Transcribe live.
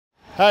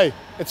Hey,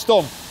 it's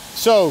Tom.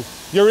 So,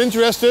 you're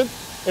interested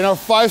in our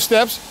 5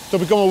 steps to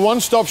become a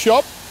one-stop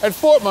shop? At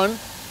Voortman,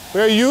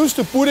 we are used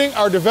to putting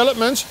our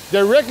developments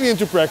directly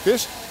into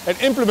practice and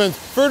implement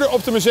further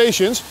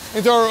optimizations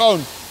into our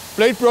own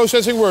plate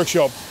processing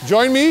workshop.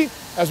 Join me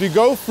as we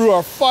go through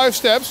our 5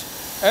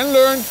 steps and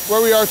learn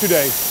where we are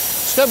today.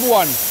 Step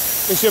 1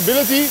 is the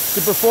ability to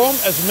perform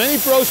as many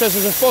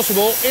processes as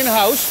possible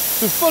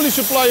in-house to fully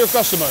supply your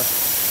customer.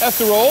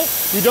 After all,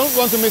 you don't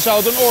want to miss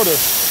out on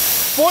orders.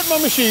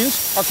 Voortman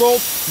machines are called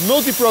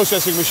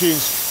multi-processing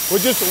machines.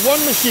 With just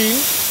one machine,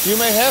 you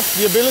may have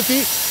the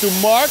ability to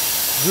mark,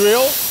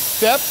 drill,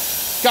 tap,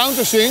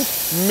 countersink,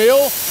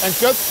 mill and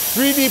cut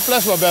 3D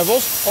plasma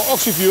bevels or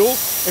Oxy-fuel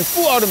in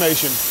full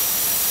automation.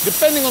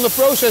 Depending on the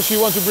process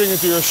you want to bring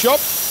into your shop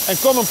and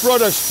common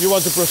products you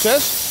want to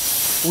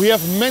process, we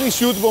have many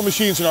suitable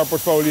machines in our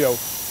portfolio.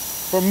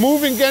 From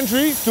moving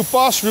gantry to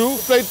pass-through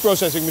plate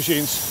processing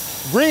machines.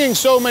 Bringing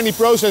so many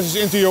processes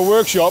into your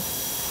workshop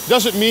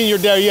doesn't mean you're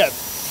there yet.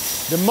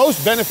 The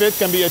most benefit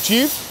can be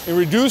achieved in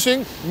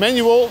reducing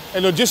manual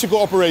and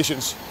logistical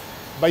operations.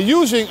 By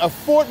using a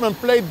Voortman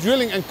plate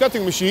drilling and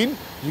cutting machine,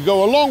 you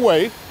go a long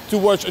way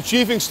towards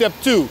achieving step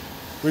 2,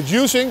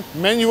 reducing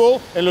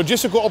manual and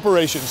logistical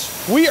operations.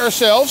 We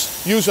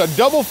ourselves use a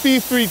double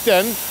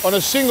P310 on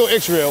a single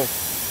X-rail.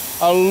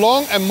 Our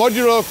long and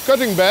modular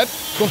cutting bed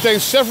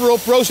contains several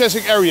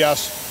processing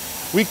areas.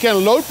 We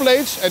can load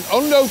plates and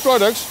unload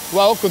products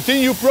while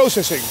continue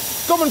processing.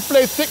 Common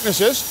plate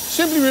thicknesses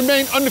simply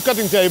remain on the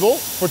cutting table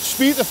for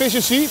speed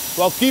efficiency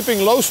while keeping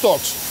low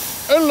stocks.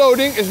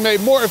 Unloading is made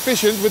more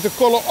efficient with the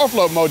color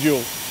offload module,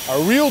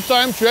 a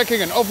real-time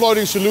tracking and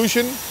offloading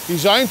solution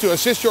designed to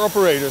assist your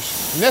operators.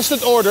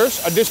 Nested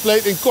orders are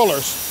displayed in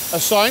colors,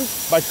 assigned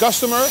by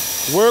customer,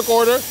 work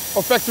order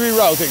or factory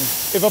routing.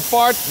 If a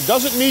part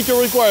doesn't meet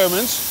your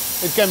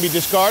requirements, it can be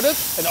discarded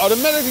and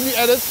automatically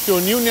added to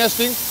a new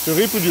nesting to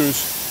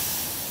reproduce.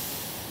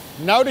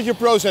 Now that your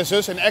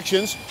processes and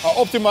actions are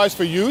optimized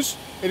for use,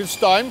 it is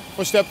time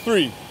for step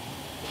 3,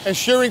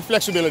 ensuring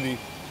flexibility.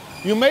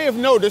 You may have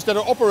noticed that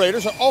our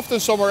operators are often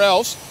somewhere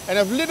else and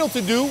have little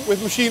to do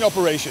with machine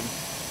operation.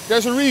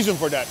 There's a reason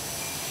for that.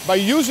 By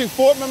using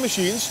Voortman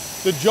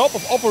machines, the job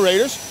of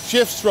operators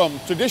shifts from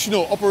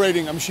traditional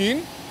operating a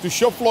machine to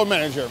shop floor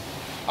manager.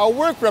 Our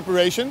work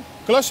preparation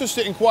clusters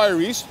the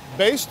inquiries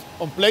based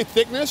on plate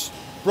thickness,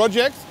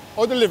 project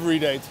or delivery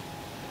date.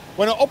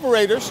 When our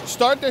operators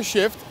start their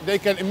shift, they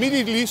can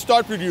immediately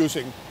start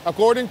producing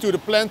according to the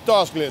planned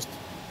task list,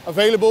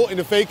 available in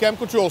the VCAM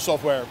control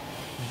software.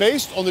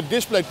 Based on the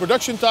displayed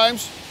production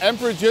times,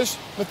 amperages,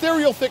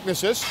 material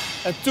thicknesses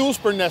and tools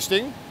per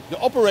nesting, the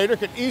operator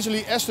can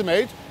easily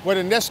estimate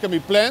whether nests can be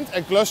planned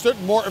and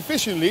clustered more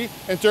efficiently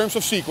in terms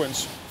of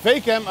sequence.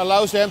 VCAM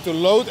allows them to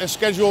load and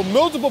schedule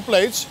multiple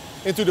plates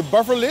into the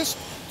buffer list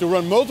to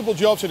run multiple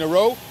jobs in a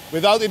row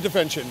without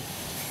intervention.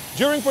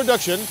 During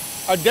production,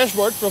 our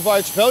dashboard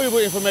provides valuable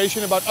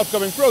information about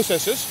upcoming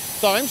processes,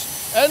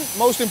 times and,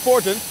 most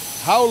important,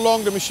 how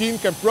long the machine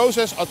can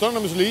process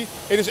autonomously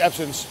in its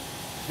absence.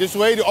 This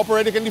way the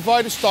operator can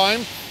divide his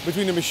time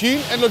between the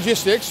machine and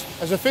logistics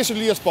as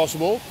efficiently as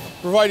possible,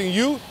 providing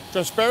you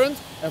transparent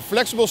and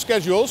flexible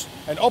schedules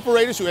and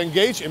operators who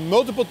engage in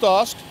multiple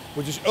tasks,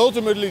 which is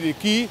ultimately the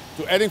key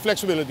to adding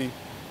flexibility.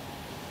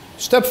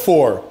 Step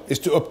 4 is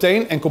to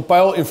obtain and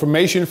compile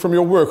information from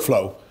your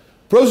workflow.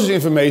 Process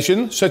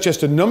information, such as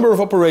the number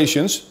of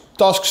operations,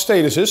 task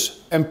statuses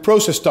and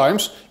process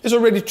times, is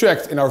already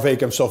tracked in our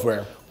VCAM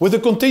software. With a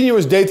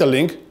continuous data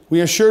link, we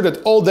ensure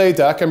that all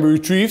data can be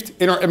retrieved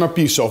in our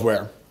MRP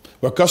software,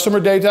 where customer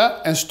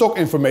data and stock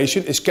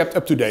information is kept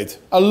up to date.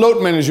 A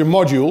load manager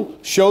module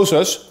shows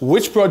us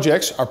which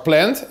projects are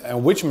planned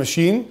and which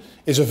machine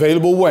is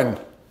available when.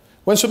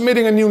 When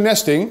submitting a new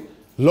nesting,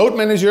 Load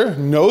Manager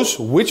knows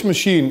which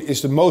machine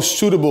is the most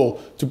suitable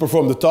to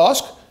perform the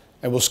task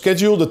and will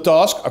schedule the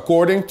task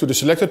according to the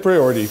selected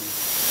priority.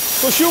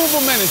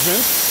 Consumable management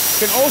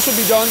can also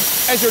be done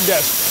at your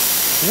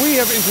desk. We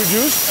have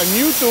introduced a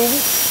new tool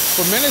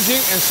for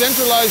managing and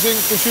centralizing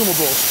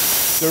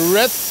consumables, the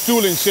RED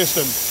tooling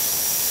system.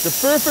 The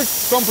perfect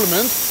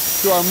complement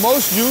to our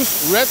most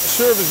used RED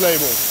service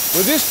label.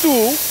 With this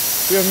tool,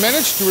 we have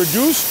managed to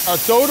reduce our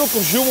total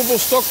consumable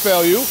stock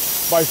value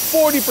by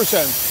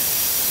 40%.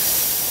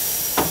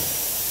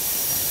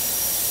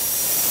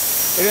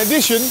 In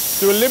addition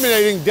to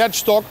eliminating dead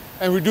stock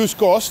and reduced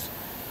cost,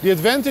 the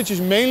advantage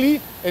is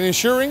mainly in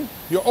ensuring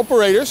your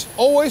operators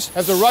always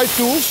have the right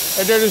tools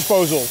at their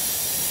disposal.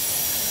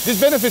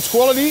 This benefits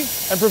quality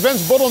and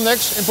prevents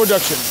bottlenecks in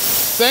production.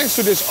 Thanks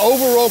to this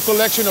overall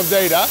collection of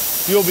data,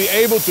 you'll be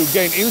able to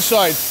gain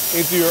insight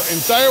into your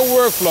entire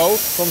workflow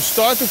from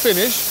start to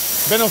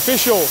finish,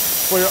 beneficial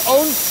for your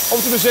own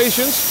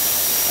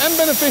optimizations and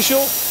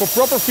beneficial for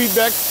proper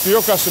feedback to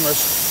your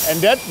customers. And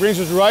that brings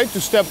us right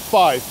to step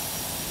 5.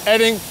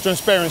 Adding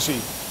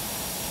transparency.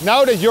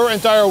 Now that your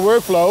entire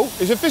workflow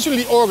is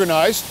efficiently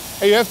organized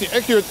and you have the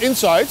accurate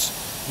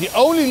insights, the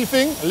only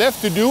thing left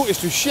to do is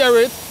to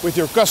share it with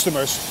your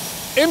customers.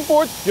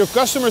 Import your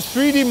customer's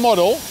 3D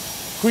model,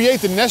 create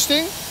the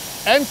nesting,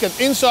 and get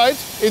insight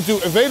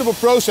into available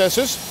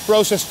processes,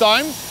 process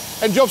time,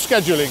 and job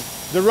scheduling.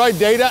 The right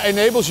data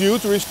enables you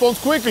to respond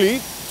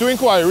quickly to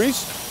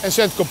inquiries and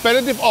send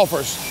competitive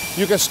offers.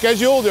 You can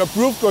schedule the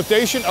approved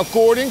quotation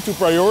according to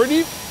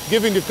priority,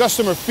 giving the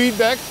customer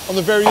feedback on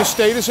the various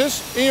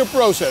statuses in your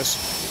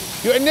process.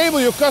 You enable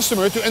your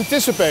customer to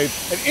anticipate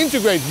and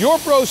integrate your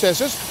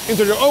processes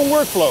into their own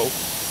workflow,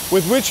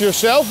 with which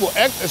yourself will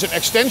act as an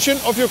extension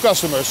of your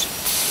customers.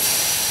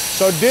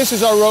 So this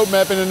is our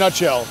roadmap in a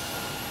nutshell.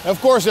 Of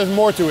course, there's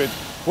more to it,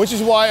 which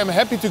is why I'm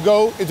happy to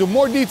go into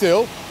more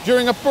detail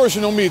during a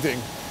personal meeting.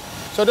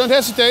 So don't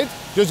hesitate,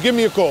 just give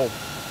me a call.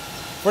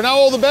 For now,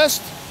 all the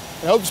best,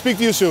 and hope to speak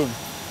to you soon.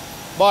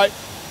 Bye.